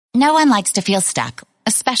No one likes to feel stuck,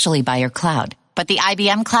 especially by your cloud. But the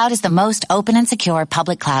IBM Cloud is the most open and secure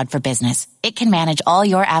public cloud for business. It can manage all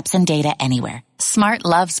your apps and data anywhere. Smart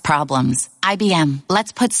loves problems. IBM,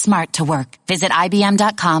 let's put smart to work. Visit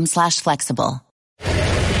IBM.com/flexible.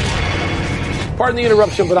 Pardon the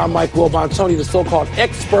interruption, but I'm Mike Wilbon and Tony, the so-called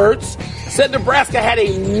experts, said Nebraska had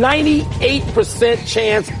a 98%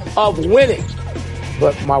 chance of winning.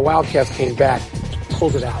 But my Wildcats came back,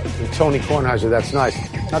 pulled it out. And Tony Kornheiser, that's nice.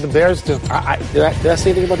 How the Bears do. Did I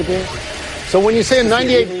say anything about the Bears? So when you say a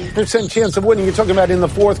 98% chance of winning, you're talking about in the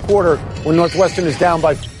fourth quarter when Northwestern is down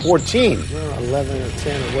by 14. 11 or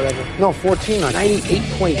 10 or whatever. No, 14.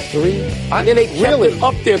 98.3. And then they kept it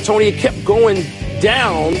up there, Tony. It kept going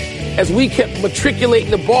down as we kept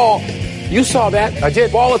matriculating the ball. You saw that. I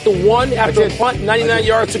did. Ball at the one after a punt, 99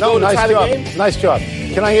 yards to go to tie the game. Nice job.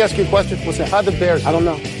 Can I ask you a question? What's that? How the Bears? I don't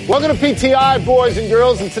know. Welcome to PTI, boys and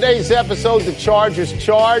girls. In today's episode, the Chargers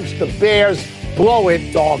charge, the Bears blow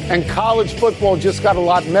it, dog. And college football just got a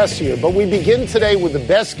lot messier. But we begin today with the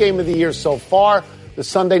best game of the year so far, the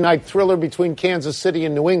Sunday night thriller between Kansas City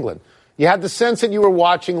and New England. You had the sense that you were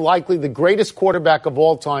watching likely the greatest quarterback of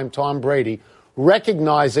all time, Tom Brady,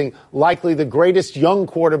 recognizing likely the greatest young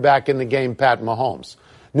quarterback in the game, Pat Mahomes.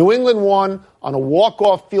 New England won on a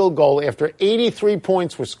walk-off field goal after 83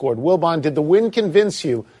 points were scored. Wilbon, did the win convince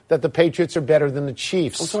you that the Patriots are better than the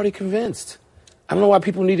Chiefs? I was already convinced. I don't know why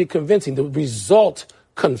people needed convincing. The result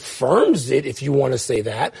confirms it, if you want to say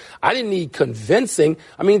that. I didn't need convincing.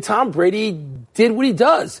 I mean, Tom Brady did what he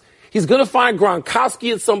does. He's going to find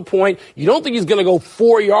Gronkowski at some point. You don't think he's going to go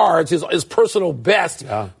 4 yards, his personal best,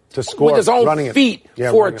 to score with his own feet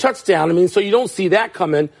for a touchdown. I mean, so you don't see that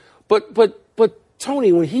coming. But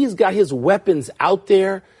Tony, when he's got his weapons out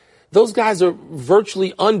there, those guys are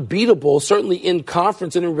virtually unbeatable, certainly in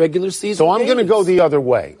conference and in regular season. So I'm going to go the other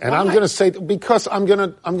way, and I'm going to say because I'm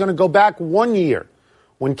going to go back 1 year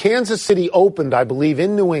when Kansas City opened, I believe,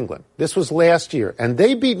 in New England. This was last year, and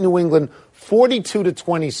they beat New England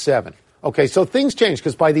 42-27. Okay, so things changed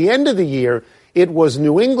because by the end of the year, it was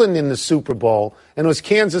New England in the Super Bowl, and it was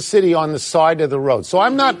Kansas City on the side of the road. So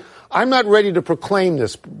I'm not ready to proclaim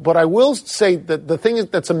this, but I will say that the thing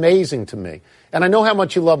that's amazing to me, and I know how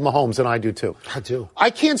much you love Mahomes, and I do too. I do.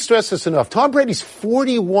 I can't stress this enough. Tom Brady's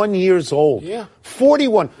 41 years old. Yeah.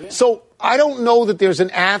 41. Yeah. So I don't know that there's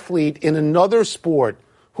an athlete in another sport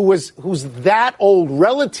who's that old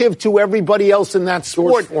relative to everybody else in that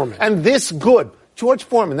sport. George Foreman. And this good. George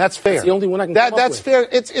Foreman, that's fair. That's the only one I can come up That's with. fair.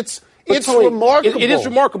 It's Tony, remarkable. It is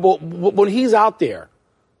remarkable when he's out there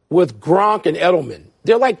with Gronk and Edelman.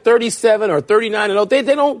 They're like 37 or 39-0. They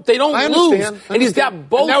don't lose. And he's got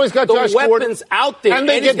both now he's got the Josh weapons out there. And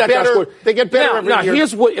they get better. They get better every year. Now,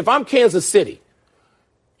 here's what, if I'm Kansas City,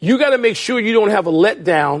 you got to make sure you don't have a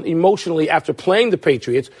letdown emotionally after playing the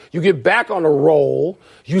Patriots. You get back on a roll.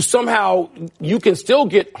 You can still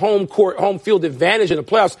get home field advantage in the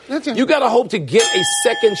playoffs. You got to hope to get a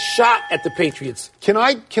second shot at the Patriots. Can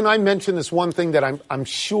I mention this one thing that I'm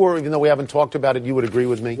sure, even though we haven't talked about it, you would agree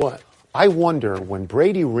with me? What? I wonder when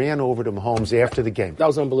Brady ran over to Mahomes after the game. That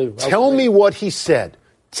was unbelievable. Tell me what he said.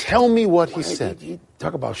 Tell me what he said. You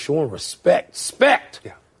talk about showing respect.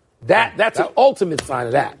 Yeah. That's an ultimate sign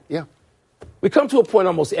of that. Yeah. We come to a point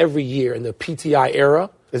almost every year in the PTI era.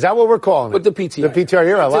 Is that what we're calling it? With the PTI. The PTI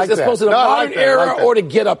era, I like that. It's supposed to be the modern era or the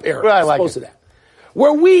get-up era. Well, I like it. That.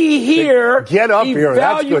 Where we here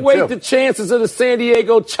evaluate the chances of the San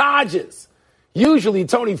Diego Chargers. Usually,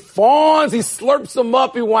 Tony fawns, he slurps them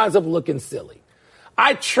up, he winds up looking silly.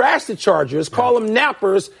 I trash the Chargers, call them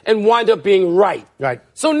nappers, and wind up being right. Right.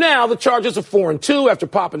 So now the Chargers are 4-2 after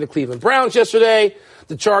popping the Cleveland Browns yesterday.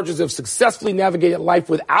 The Chargers have successfully navigated life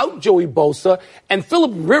without Joey Bosa, and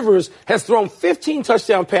Phillip Rivers has thrown 15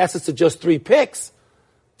 touchdown passes to just 3 picks.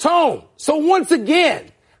 Tone, so once again,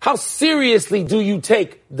 how seriously do you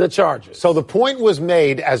take the Chargers? So the point was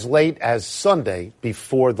made as late as Sunday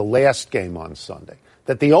before the last game on Sunday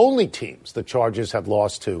that the only teams the Chargers have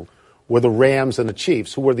lost to were the Rams and the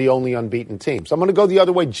Chiefs, who were the only unbeaten teams. I'm going to go the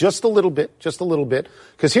other way just a little bit,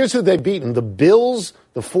 because here's who they've beaten. The Bills,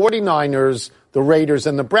 the 49ers, the Raiders,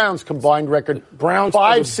 and the Browns combined record. Browns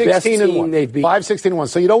 5-16-1. 5-16-1.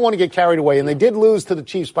 So you don't want to get carried away. And they did lose to the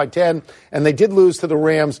Chiefs by 10, and they did lose to the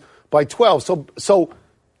Rams by 12. So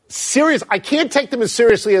serious. I can't take them as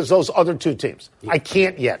seriously as those other two teams. I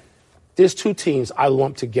can't yet. There's two teams I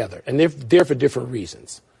lump together, and they're there for different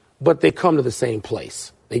reasons, but they come to the same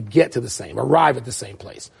place. They arrive at the same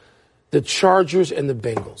place. The Chargers and the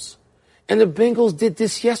Bengals. And the Bengals did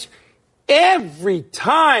this yesterday. Every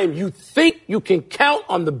time you think you can count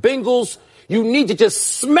on the Bengals, you need to just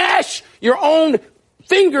smash your own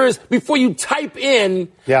fingers before you type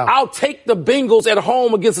in, I'll take the Bengals at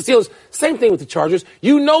home against the Steelers. Same thing with the Chargers.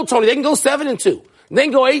 You know, Tony, they can go 7-2. They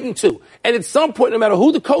can go 8-2. And at some point, no matter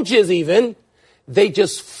who the coach is even, they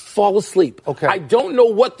just fall asleep. Okay. I don't know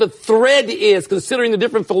what the thread is, considering the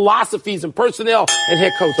different philosophies and personnel and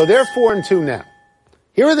head coach. So they're 4-2 now.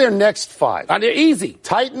 Here are their next 5. They're easy.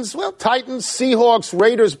 Titans, Seahawks,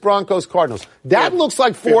 Raiders, Broncos, Cardinals. That looks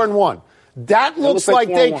like 4-1. That looks like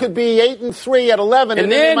they could be 8-3 at 11, and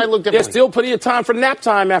then they might look differently. There's still plenty of time for nap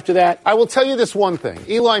time after that. I will tell you this one thing.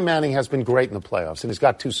 Eli Manning has been great in the playoffs, and he's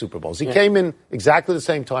got 2 Super Bowls. He came in exactly the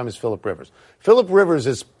same time as Phillip Rivers. Phillip Rivers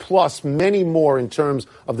is plus many more in terms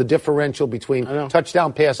of the differential between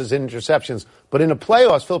touchdown passes and interceptions. But in the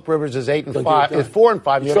playoffs, Phillip Rivers is 8-5, is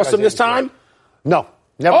 4-5. You trust him this time? No.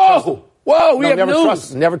 Never trust him. Whoa, we have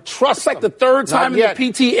news. Never trust It's like the third time in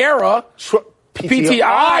the PT era.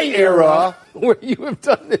 PTI era where you have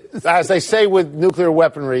done this. As they say with nuclear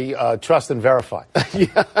weaponry, trust and verify.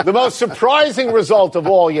 The most surprising result of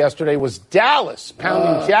all yesterday was Dallas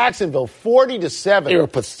pounding Jacksonville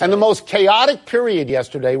 40-7. And the most chaotic period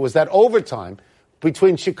yesterday was that overtime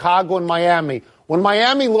between Chicago and Miami, when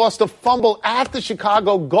Miami lost a fumble at the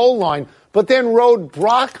Chicago goal line, but then rode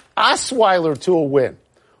Brock Osweiler to a win.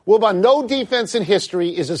 Wilbon, no defense in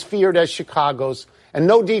history is as feared as Chicago's, and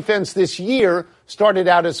no defense this year started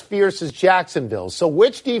out as fierce as Jacksonville's. So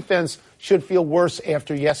which defense should feel worse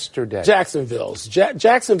after yesterday? Jacksonville's.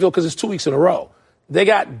 Jacksonville, because it's 2 weeks in a row. They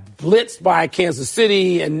got blitzed by Kansas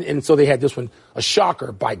City, and so they had this one, a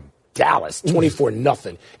shocker, by Dallas,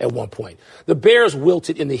 24-0 at one point. The Bears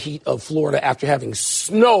wilted in the heat of Florida after having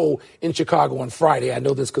snow in Chicago on Friday. I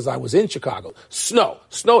know this because I was in Chicago. Snow.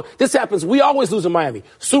 This happens. We always lose in Miami.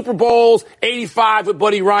 Super Bowls, 85 with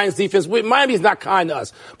Buddy Ryan's defense. Miami is not kind to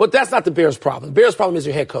us. But that's not the Bears' problem. The Bears' problem is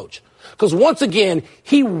your head coach. Because once again,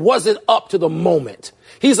 he wasn't up to the moment.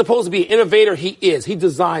 He's supposed to be an innovator. He is. He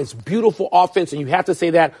designs beautiful offense, and you have to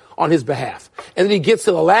say that on his behalf. And then he gets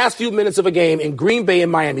to the last few minutes of a game in Green Bay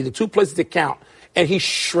and Miami, the 2 places that count, and he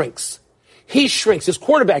shrinks. His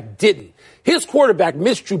quarterback didn't. His quarterback,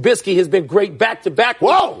 Mitch Trubisky, has been great back-to-back.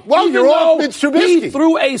 Whoa, you're off Mitch Trubisky. He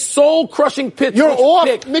threw a soul-crushing pitch. You're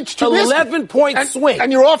off Mitch Trubisky. 11-point swing.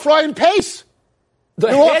 And you're off Ryan Pace.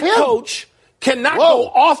 The head coach cannot go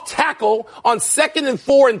off tackle on 2nd and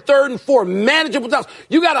 4 and 3rd and 4. Manageable downs.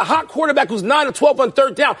 You got a hot quarterback who's 9 and 12 on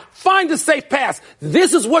 3rd down. Find a safe pass.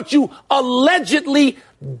 This is what you allegedly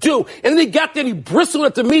do. And then he got there and he bristled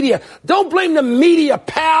at the media. Don't blame the media,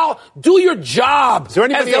 pal. Do your job. Is there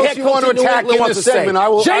anybody else you want to attack in this segment?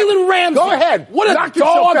 Jalen Ramsey. Go ahead. What a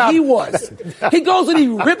dog he was. He goes and he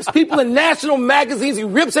rips people in national magazines. He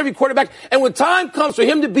rips every quarterback. And when time comes for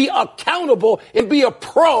him to be accountable and be a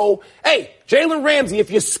pro, hey, Jalen Ramsey,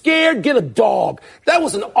 if you're scared, get a dog. That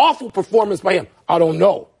was an awful performance by him. I don't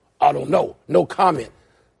know. No comment.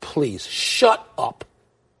 Please, shut up.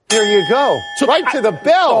 There you go. Right to the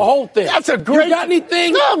bell. The whole thing. That's a great. You got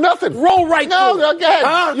anything? No, nothing. Roll right through. No, go ahead.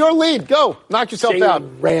 Huh? Your lead. Go. Knock yourself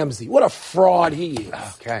out. Ramsey. What a fraud he is.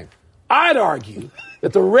 Okay. I'd argue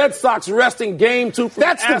that the Red Sox resting Game 2 from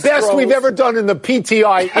That's the Astros. The best we've ever done in the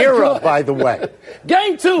PTI era, by the way.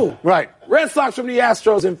 Game 2. Right. Red Sox from the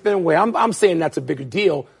Astros in Fenway. I'm saying that's a bigger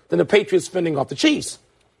deal than the Patriots fending off the Chiefs.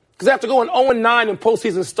 Because after going 0-9 in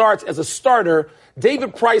postseason starts as a starter,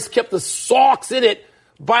 David Price kept the Sox in it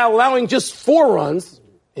by allowing just 4 runs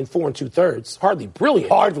in 4 2/3. Hardly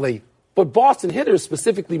brilliant. Hardly. But Boston hitters,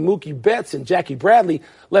 specifically Mookie Betts and Jackie Bradley,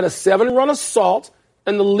 led a 7-run assault,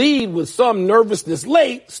 and the lead, with some nervousness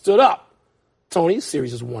late, stood up. Tony,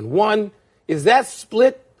 series is 1-1. Is that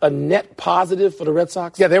split a net positive for the Red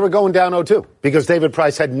Sox? Yeah, they were going down 0-2 because David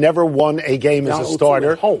Price had never won a game as a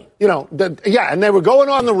starter. At home. You know, and they were going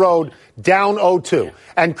on the road down 0-2. Yeah.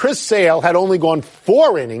 And Chris Sale had only gone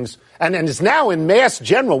 4 innings and is now in Mass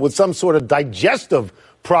General with some sort of digestive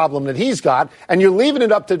problem that he's got. And you're leaving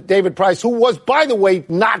it up to David Price, who was, by the way,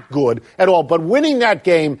 not good at all. But winning that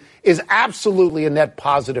game is absolutely a net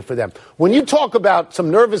positive for them. When you talk about some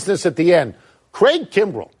nervousness at the end, Craig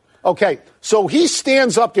Kimbrell, okay, so he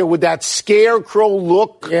stands up there with that scarecrow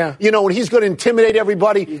look, you know, and he's going to intimidate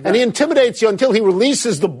everybody, and he intimidates you until he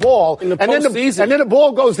releases the ball, and then the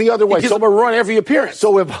ball goes the other way. He gives him a run every appearance.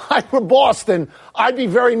 So if I were Boston, I'd be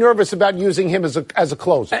very nervous about using him as a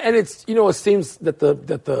closer. And it's, you know, it seems that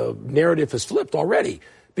the narrative has flipped already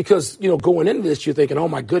because, you know, going into this, you're thinking, oh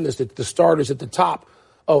my goodness, the starters at the top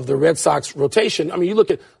of the Red Sox rotation. I mean, you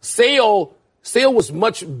look at Sale Sale was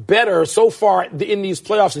much better so far in these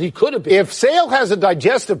playoffs than he could have been. If Sale has a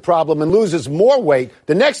digestive problem and loses more weight,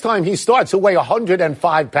 the next time he starts, he'll weigh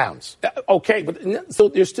 105 pounds. Okay, but so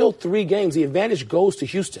there's still 3 games. The advantage goes to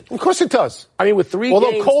Houston. Of course it does. I mean, with 3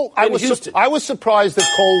 games Cole, in Houston. I was surprised that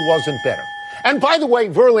Cole wasn't better. And by the way,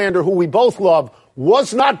 Verlander, who we both love,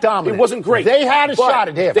 was not dominant. It wasn't great. They had a shot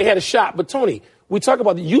at him. They had a shot. But, Tony, you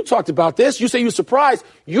talked about this. You say you're surprised.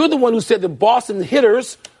 You're the one who said the Boston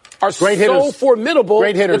hitters are so formidable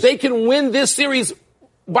that they can win this series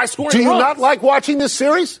by scoring runs. Do you not like watching this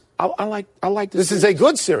series? I like this. This is a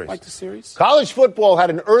good series. I like the series. College football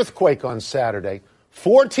had an earthquake on Saturday.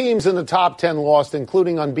 4 teams in the top 10 lost,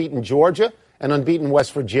 including unbeaten Georgia and unbeaten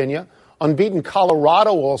West Virginia. Unbeaten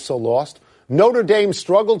Colorado also lost. Notre Dame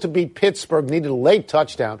struggled to beat Pittsburgh, needed a late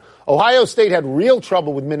touchdown. Ohio State had real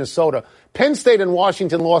trouble with Minnesota. Penn State and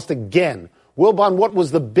Washington lost again. Wilbon, what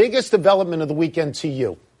was the biggest development of the weekend to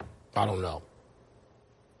you? I don't know.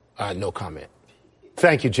 No comment.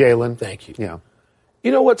 Thank you, Jalen. Thank you. Yeah.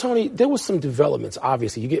 You know what, Tony? There was some developments,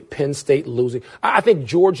 obviously. You get Penn State losing. I think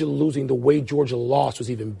Georgia losing the way Georgia lost was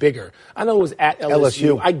even bigger. I know it was at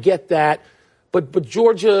LSU. I get that. But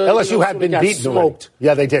Georgia... LSU had been beaten smoked. Already.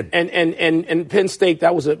 Yeah, they did. And Penn State,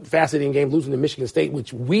 that was a fascinating game, losing to Michigan State,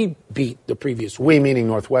 which we beat the previous week. We meaning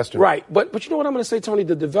Northwestern. Right. But you know what I'm going to say, Tony?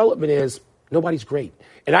 The development is nobody's great.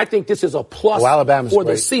 And I think this is a plus for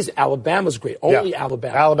the season. Alabama's great. Only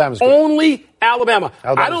Alabama. Alabama's great. Only Alabama.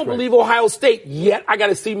 Alabama's I don't believe Ohio State yet. I got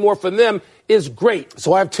to see more from them. Is great.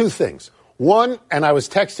 So I have 2 things. One, and I was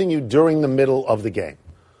texting you during the middle of the game.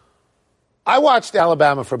 I watched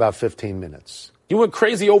Alabama for about 15 minutes. You went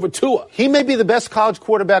crazy over Tua. He may be the best college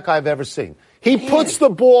quarterback I've ever seen. He puts the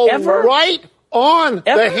ball right on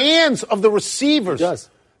the hands of the receivers. He does.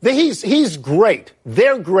 He's great.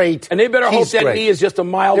 They're great. And they better hope that knee is just a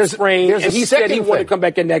mild sprain. And he said he wanted to come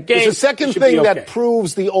back in that game. There's a second thing that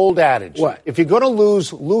proves the old adage. What? If you're going to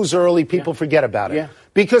lose early, people forget about it. Yeah.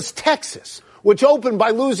 Because Texas, which opened by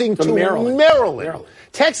losing to Maryland.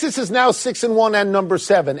 Texas is now 6-1 and number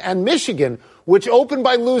 7. And Michigan, which opened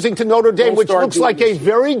by losing to Notre Dame, which looks like a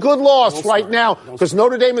very good loss right now because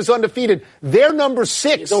Notre Dame is undefeated. They're number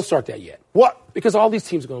 6. Don't start that yet. What? Because all these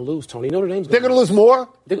teams are going to lose, Tony. Notre Dame's They're going to lose more?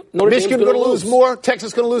 Michigan going to lose more?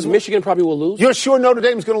 Texas going to lose more? Michigan probably will lose. You're sure Notre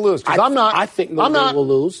Dame's going to lose? Because I'm not. I think Notre Dame will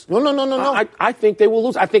lose. No. I think they will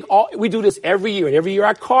lose. I think we do this every year. And every year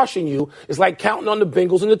I caution you. It's like counting on the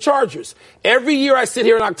Bengals and the Chargers. Every year I sit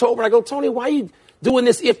here in October and I go, Tony, why are you doing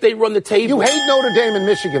this if they run the table? You hate Notre Dame and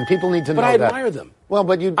Michigan. People need to know that. But I admire them. Well,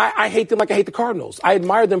 but I hate them like I hate the Cardinals. I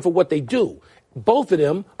admire them for what they do. Both of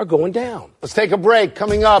them are going down. Let's take a break.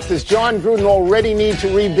 Coming up, does John Gruden already need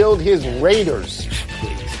to rebuild his Raiders?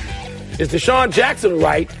 Is Deshaun Jackson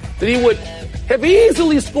right that he would have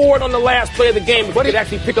easily scored on the last play of the game but he could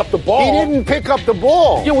actually pick up the ball? He didn't pick up the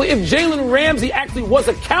ball. Yeah, well, if Jalen Ramsey actually was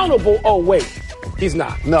accountable, wait, he's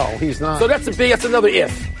not. No, he's not. So that's another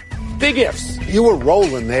if. Big ifs. You were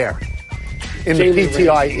rolling there in the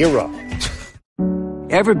PTI era.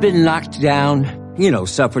 Ever been knocked down?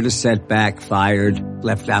 Suffered a setback, fired,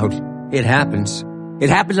 left out. It happens.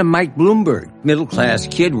 It happened to Mike Bloomberg. Middle-class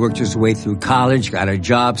kid, worked his way through college, got a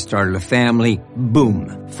job, started a family.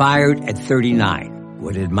 Boom. Fired at 39.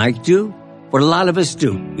 What did Mike do? What a lot of us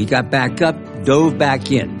do. He got back up, dove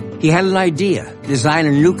back in. He had an idea. Design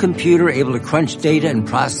a new computer able to crunch data and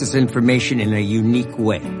process information in a unique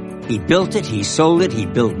way. He built it, he sold it, he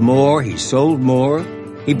built more, he sold more.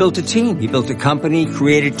 He built a team, he built a company,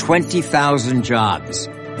 created 20,000 jobs.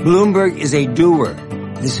 Bloomberg is a doer.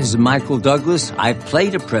 This is Michael Douglas. I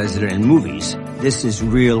played a president in movies. This is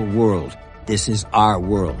real world. This is our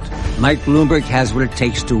world. Mike Bloomberg has what it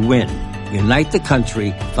takes to win. Unite the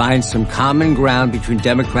country, find some common ground between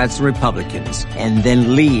Democrats and Republicans, and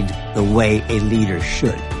then lead the way a leader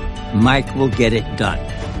should. Mike will get it done.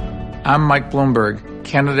 I'm Mike Bloomberg,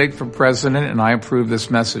 candidate for president, and I approve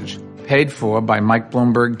this message. Paid for by Mike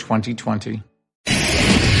Bloomberg 2020.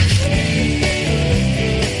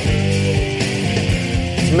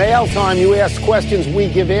 It's mail time. You ask questions, we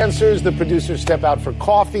give answers. The producers step out for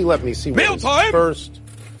coffee. Let me see what is first.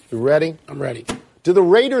 You ready? I'm ready. Do the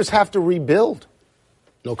Raiders have to rebuild?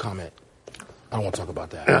 No comment. I don't want to talk about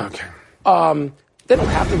that. Okay. They don't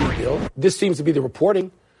have to rebuild. This seems to be the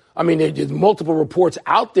reporting. I mean, there's multiple reports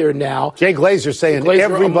out there now. Jay Glazer's saying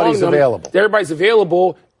everybody's available. Everybody's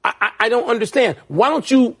available. I don't understand. Why don't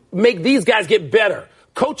you make these guys get better?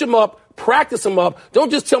 Coach them up, Practice them up.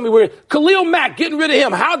 Don't just tell me Khalil Mack, getting rid of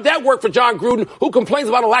him. How'd that work for John Gruden, who complains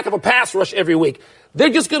about a lack of a pass rush every week? They're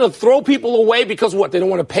just going to throw people away because what? They don't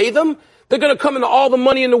want to pay them? They're going to come into all the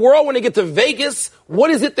money in the world when they get to Vegas.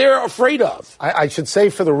 What is it they're afraid of? I should say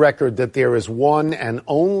for the record that there is one and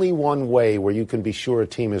only one way where you can be sure a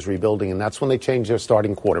team is rebuilding, and that's when they change their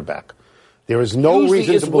starting quarterback. There is no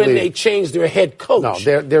reason to believe when they change their head coach.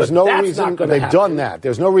 No, there's no reason. They've done that.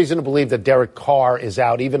 There's no reason to believe that Derek Carr is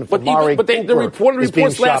out, even if Amari Cooper the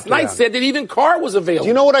reports last night said that even Carr was available. Do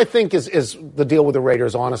you know what I think is the deal with the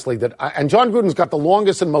Raiders, honestly? And John Gruden's got the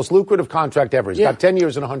longest and most lucrative contract ever. He's got 10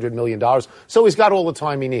 years and $100 million, so he's got all the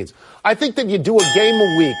time he needs. I think that you do a game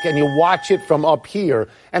a week and you watch it from up here,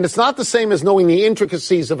 and it's not the same as knowing the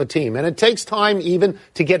intricacies of a team. And it takes time even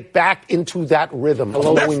to get back into that rhythm of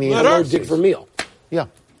knowing the intricacies. Dick Vermeil. Yeah.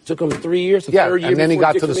 Took him 3 years, third year. And then he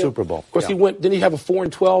got to the Super Bowl. Of course, he went. Didn't he have a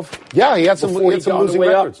 4-12? Yeah, he had some losing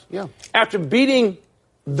records. Yeah. After beating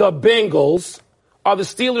the Bengals, are the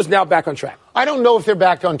Steelers now back on track? I don't know if they're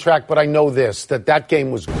back on track, but I know this, that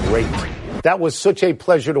game was great. That was such a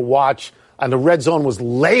pleasure to watch, and the red zone was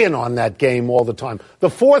laying on that game all the time. The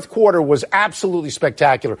fourth quarter was absolutely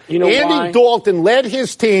spectacular. You know Andy Dalton led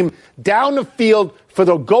his team down the field for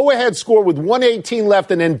the go-ahead score with 1:18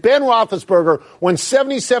 left, and then Ben Roethlisberger went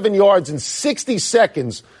 77 yards in 60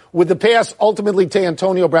 seconds with the pass ultimately to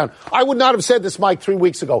Antonio Brown. I would not have said this, Mike, 3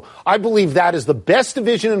 weeks ago. I believe that is the best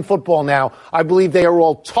division in football now. I believe they are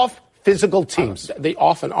all tough, physical teams. They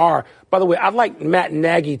often are. By the way, I'd like Matt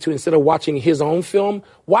Nagy to, instead of watching his own film,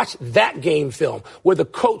 watch that game film where the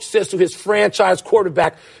coach says to his franchise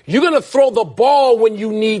quarterback, you're going to throw the ball when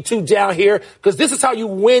you need to down here because this is how you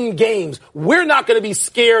win games. We're not going to be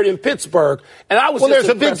scared in Pittsburgh. And I was there's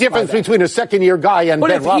a big difference between a second-year guy and Ben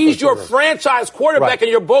Roethlisberger. But if he's your franchise quarterback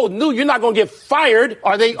and you're both new, you're not going to get fired.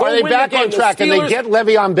 Are they back on track and they get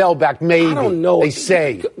Le'Veon Bell back? Maybe. I don't know. They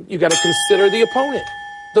say. You got to consider the opponent.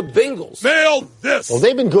 The Bengals. Nailed this. Well,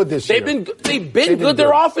 they've been good this year. They've been good.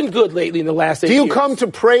 They're often good lately in the last 8 years. Do you come to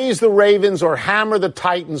praise the Ravens or hammer the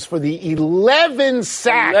Titans for the 11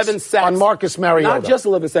 sacks on Marcus Mariota? Not just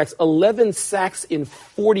 11 sacks, 11 sacks in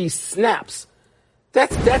 40 snaps.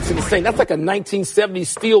 That's insane. That's like a 1970s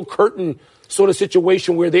steel curtain sort of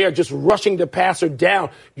situation where they are just rushing the passer down.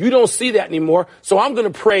 You don't see that anymore. So I'm going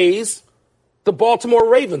to praise the Baltimore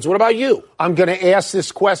Ravens. What about you? I'm going to ask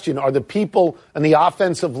this question. Are the people in the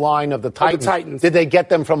offensive line of the Titans, did they get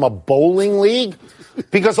them from a bowling league?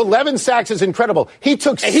 Because 11 sacks is incredible. He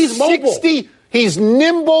took 60. He's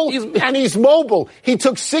nimble and he's mobile. He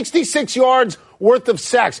took 66 yards worth of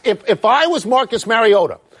sacks. If I was Marcus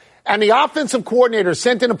Mariota and the offensive coordinator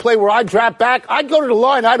sent in a play where I'd drop back, I'd go to the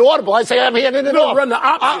line, I'd audible. I'd say, I'm handing it off. Run the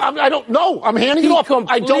opposite. I don't know. I'm handing it off.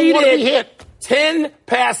 I don't want to be hit. 10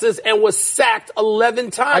 passes and was sacked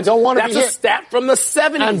 11 times. I don't want to be hit. That's a stat from the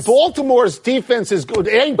 70s. And Baltimore's defense is good.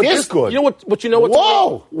 It ain't this good. You know what? But you know what?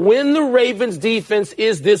 Whoa! When the Ravens' defense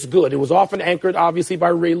is this good, it was often anchored, obviously, by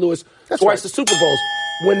Ray Lewis twice the Super Bowls.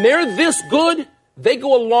 When they're this good, they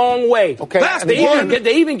go a long way. Okay.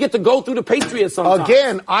 They even get to go through the Patriots sometimes.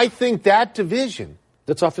 Again, I think that division,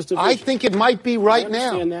 the toughest division. I think it might be right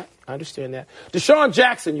now. I understand that. Deshaun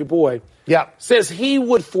Jackson, your boy, says he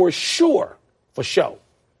would for sure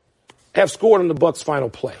have scored on the Bucs' final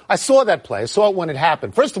play. I saw that play. I saw it when it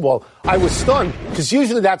happened. First of all, I was stunned because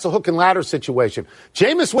usually that's a hook and ladder situation.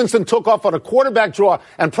 Jameis Winston took off on a quarterback draw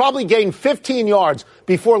and probably gained 15 yards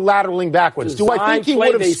before lateraling backwards. Do I think he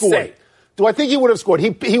would have scored? Do I think he would have scored?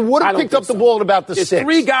 He would have picked up the ball at about the 6.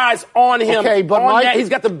 3 guys on him. Okay, but Mike, he's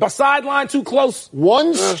got the sideline too close.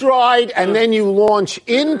 One stride, and then you launch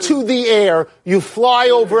into the air. You fly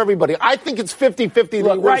over everybody. I think it's 50-50 that he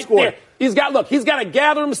would have scored. There. He's got to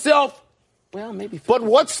gather himself. Well, maybe. 50. But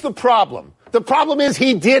what's the problem? The problem is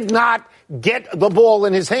he did not get the ball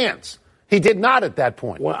in his hands. He did not at that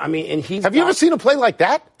point. Well, I mean, and have you ever seen a play like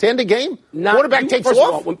that to end a game? Quarterback takes off. First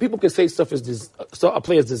of all, when people can say stuff is a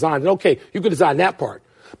play is designed, then okay, you can design that part.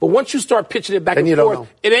 But once you start pitching it back and forth,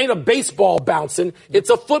 it ain't a baseball bouncing. It's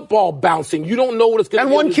a football bouncing. You don't know what it's going to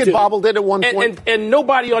be. And one kid bobbled it at one point. And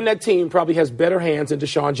nobody on that team probably has better hands than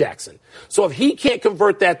Deshaun Jackson. So if he can't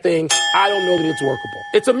convert that thing, I don't know that it's workable.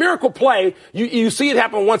 It's a miracle play. You see it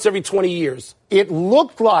happen once every 20 years. It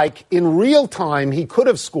looked like in real time he could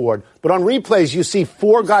have scored, but on replays you see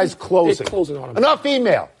 4 guys closing. They're closing on him. Enough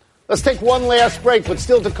email. Let's take one last break, but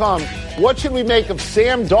still to come. What should we make of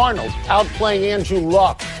Sam Darnold outplaying Andrew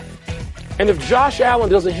Luck? And if Josh Allen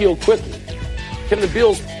doesn't heal quickly, can the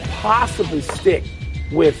Bills possibly stick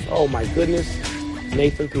with, oh my goodness,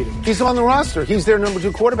 Nathan Peterman? He's on the roster. He's their number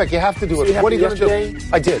 2 quarterback. You have to do it. What are you going to do?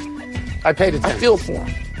 I did. I paid attention. I feel for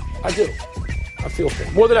him. I do. I feel for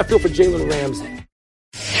him. More than I feel for Jalen Ramsey.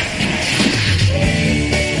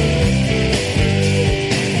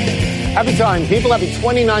 Happy time, people. Happy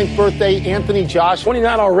 29th birthday, Anthony Joshua.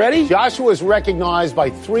 29 already? Joshua is recognized by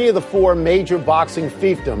 3 of the 4 major boxing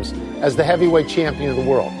fiefdoms as the heavyweight champion of the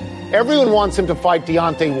world. Everyone wants him to fight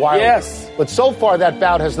Deontay Wilder. Yes. But so far, that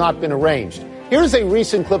bout has not been arranged. Here's a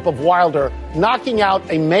recent clip of Wilder knocking out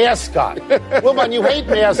a mascot. Wilbon, you hate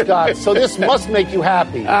mascots, so this must make you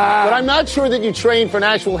happy. But I'm not sure that you train for an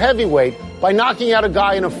actual heavyweight by knocking out a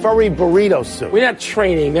guy in a furry burrito suit. We're not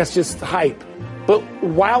training. That's just hype. But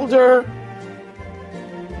Wilder,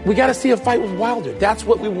 we got to see a fight with Wilder. That's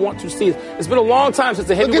what we want to see. It's been a long time since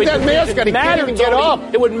the heavyweight. Look at that mascot. He can't even get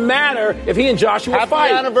up. It would matter if he and Joshua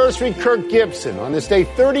fight. Happy anniversary, Kirk Gibson. On this day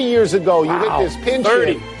 30 years ago, you hit this pinch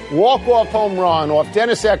hit, walk-off home run off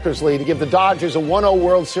Dennis Eckersley to give the Dodgers a 1-0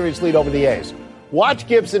 World Series lead over the A's. Watch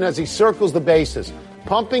Gibson as he circles the bases,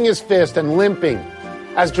 pumping his fist and limping.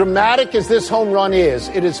 As dramatic as this home run is,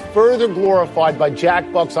 it is further glorified by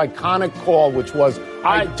Jack Buck's iconic call, which was,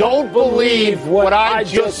 I don't believe what I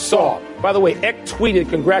just saw. By the way, Eck tweeted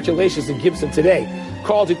congratulations to Gibson today.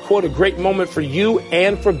 Called it, quote, a great moment for you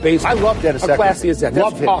and for baseball. I love Dennis Eckersley. How classy is that?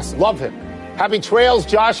 That's awesome. Love him. Happy trails,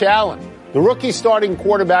 Josh Allen. The rookie starting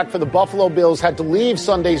quarterback for the Buffalo Bills had to leave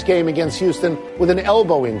Sunday's game against Houston with an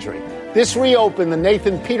elbow injury. This reopened the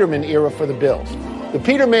Nathan Peterman era for the Bills. The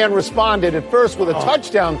Peterman responded at first with a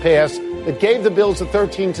touchdown pass that gave the Bills a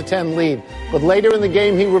 13-10 lead. But later in the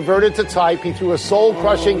game, he reverted to type. He threw a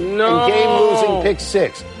soul-crushing and game-losing pick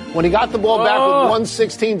six. When he got the ball back with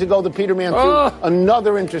 1:16 to go, the Peterman threw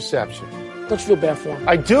another interception. Don't you feel bad for him?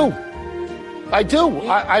 I do.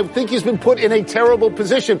 I think he's been put in a terrible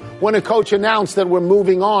position when a coach announced that we're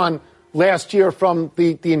moving on last year from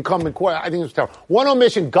the incumbent quarterback. I think it was terrible. One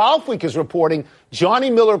omission, Golf Week is reporting Johnny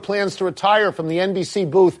Miller plans to retire from the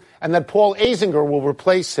NBC booth and that Paul Azinger will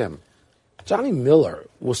replace him. Johnny Miller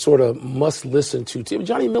was sort of must-listen to team.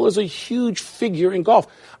 Johnny Miller's a huge figure in golf.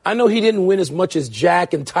 I know he didn't win as much as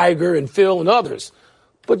Jack and Tiger and Phil and others,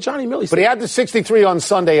 but Johnny Miller. But he had the 63 on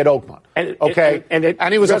Sunday at Oakmont.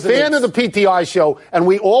 And he was a fan of the PTI show, and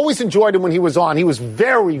we always enjoyed him when he was on. He was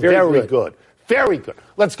very, very good. Very good.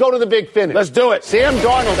 Let's go to the big finish. Let's do it. Sam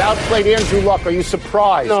Darnold outplayed Andrew Luck. Are you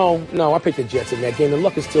surprised? No. I picked the Jets in that game, and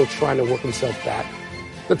Luck is still trying to work himself back.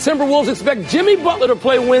 The Timberwolves expect Jimmy Butler to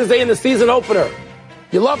play Wednesday in the season opener.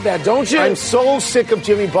 You love that, don't you? I'm so sick of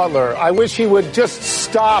Jimmy Butler. I wish he would just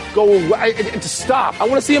stop, go away, stop. I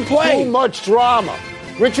want to see him play. Too much drama.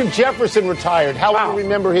 Richard Jefferson retired. How will you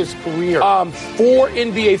remember his career? 4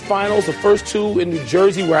 NBA Finals, the first 2 in New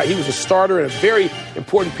Jersey, where he was a starter and a very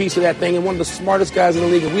important piece of that thing, and one of the smartest guys in the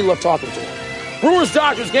league, and we love talking to him.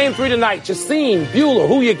 Brewers-Dodgers, Game 3 tonight. Justine, Bueller,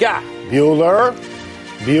 who you got? Bueller.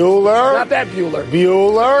 Not that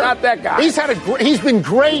Bueller. Not that guy. He's been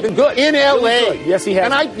great good. in L.A. Really yes, he has.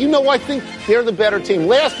 And I think they're the better team.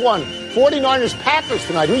 Last one, 49ers Packers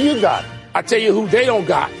tonight. Who you got? I tell you who they don't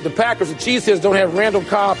got. The Packers, the Cheeseheads don't have Randall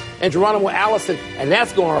Cobb and Geronimo Allison, and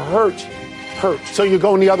that's going to hurt. So you're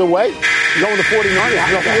going the other way? You're going the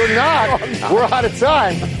 49ers? No, you're not. No, we're out of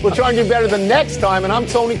time. We'll try and do better the next time, and I'm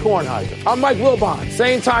Tony Kornheiser. I'm Mike Wilbon.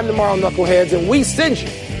 Same time tomorrow, Knuckleheads, and we send you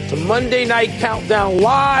to Monday Night Countdown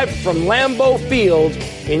live from Lambeau Field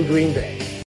in Green Bay.